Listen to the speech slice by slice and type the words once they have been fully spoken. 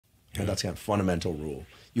And that's kind of fundamental rule.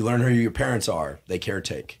 You learn who your parents are, they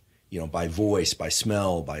caretake, by voice, by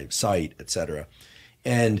smell, by sight, etc.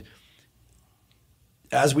 And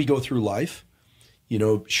as we go through life,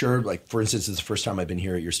 sure, like for instance, it's the first time I've been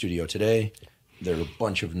here at your studio today. There are a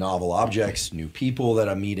bunch of novel objects, new people that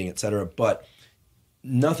I'm meeting, etc. But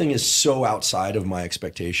nothing is so outside of my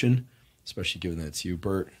expectation, especially given that it's you,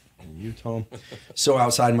 Bert, and you, Tom. So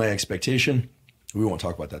outside my expectation, we won't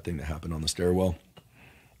talk about that thing that happened on the stairwell,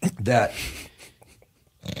 that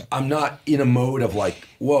I'm not in a mode of like,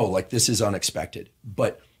 whoa, like this is unexpected.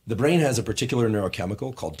 But the brain has a particular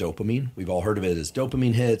neurochemical called dopamine. We've all heard of it as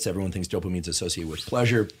dopamine hits. Everyone thinks dopamine is associated with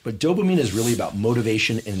pleasure, but dopamine is really about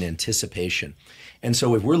motivation and anticipation. And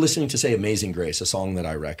so if we're listening to, say, Amazing Grace, a song that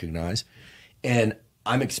I recognize, and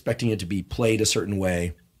I'm expecting it to be played a certain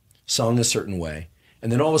way, sung a certain way,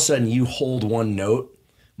 and then all of a sudden you hold one note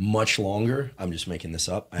much longer. I'm just making this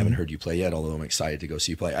up. I haven't heard you play yet, although I'm excited to go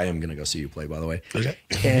see you play. I am going to go see you play, by the way. Okay.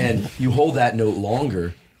 And you hold that note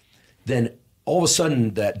longer, then all of a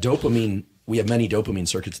sudden that dopamine, we have many dopamine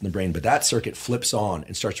circuits in the brain, but that circuit flips on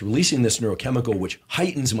and starts releasing this neurochemical, which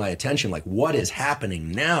heightens my attention. Like, what is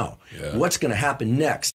happening now? Yeah. What's going to happen next?